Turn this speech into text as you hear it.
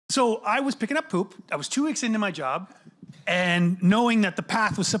So I was picking up poop. I was 2 weeks into my job, and knowing that the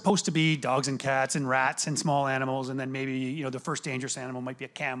path was supposed to be dogs and cats and rats and small animals, and then maybe, you know, the first dangerous animal might be a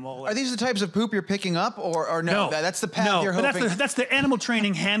camel. Are these the types of poop you're picking up, or no? That's the path you're hoping. That's the animal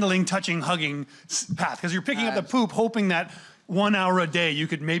training, handling, touching, hugging path, because you're picking up the poop, hoping that 1 hour a day you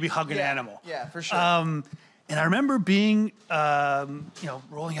could maybe hug an animal. Yeah, for sure. And I remember being, you know,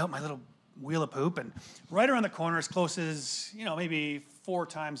 rolling out my little wheel of poop, and right around the corner, as close as, you know, maybe 4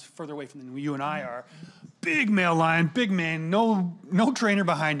 times further away from than you and I are, big male lion, big mane, no trainer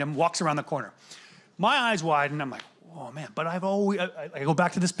behind him, walks around the corner. My eyes widen, I'm like, oh man, but I've always, I go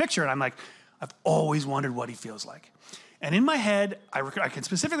back to this picture and I'm like, I've always wondered what he feels like. And in my head, I can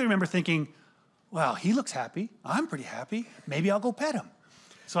specifically remember thinking, well, he looks happy, I'm pretty happy, maybe I'll go pet him.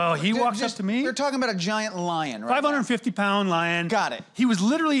 So he walks up to me. You're talking about a giant lion, right? 550-pound lion. Got it. He was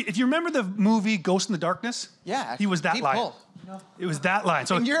literally, if you remember the movie Ghost in the Darkness? Yeah. He was that lion. It was that lion.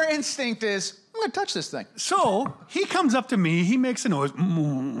 So and your instinct is, I'm gonna touch this thing. So he comes up to me, he makes a noise,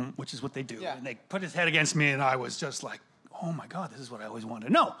 which is what they do. Yeah. And they put his head against me, and I was just like, oh my God, this is what I always wanted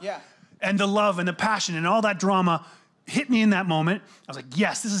to know. Yeah. And the love and the passion and all that drama hit me in that moment. I was like,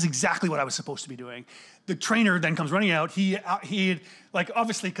 yes, this is exactly what I was supposed to be doing. The trainer then comes running out. He had, like,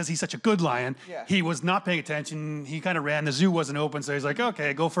 obviously, because he's such a good lion, he was not paying attention. He kind of ran. The zoo wasn't open, so he's like,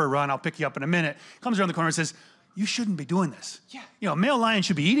 okay, go for a run. I'll pick you up in a minute. Comes around the corner and says, you shouldn't be doing this. Yeah. You know, a male lion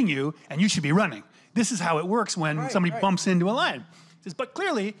should be eating you, and you should be running. This is how it works when somebody bumps into a lion. He says, but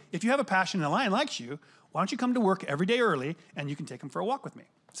clearly, if you have a passion and a lion likes you, why don't you come to work every day early, and you can take him for a walk with me.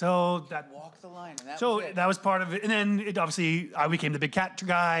 So that walk the line, and that was part of it. And then obviously I became the big cat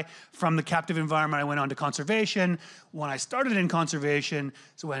guy. From the captive environment, I went on to conservation. When I started in conservation,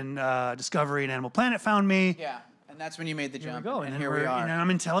 so when Discovery and Animal Planet found me. Yeah, and that's when you made the jump. Here we go. And here we are. And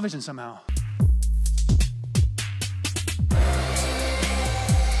I'm in television somehow.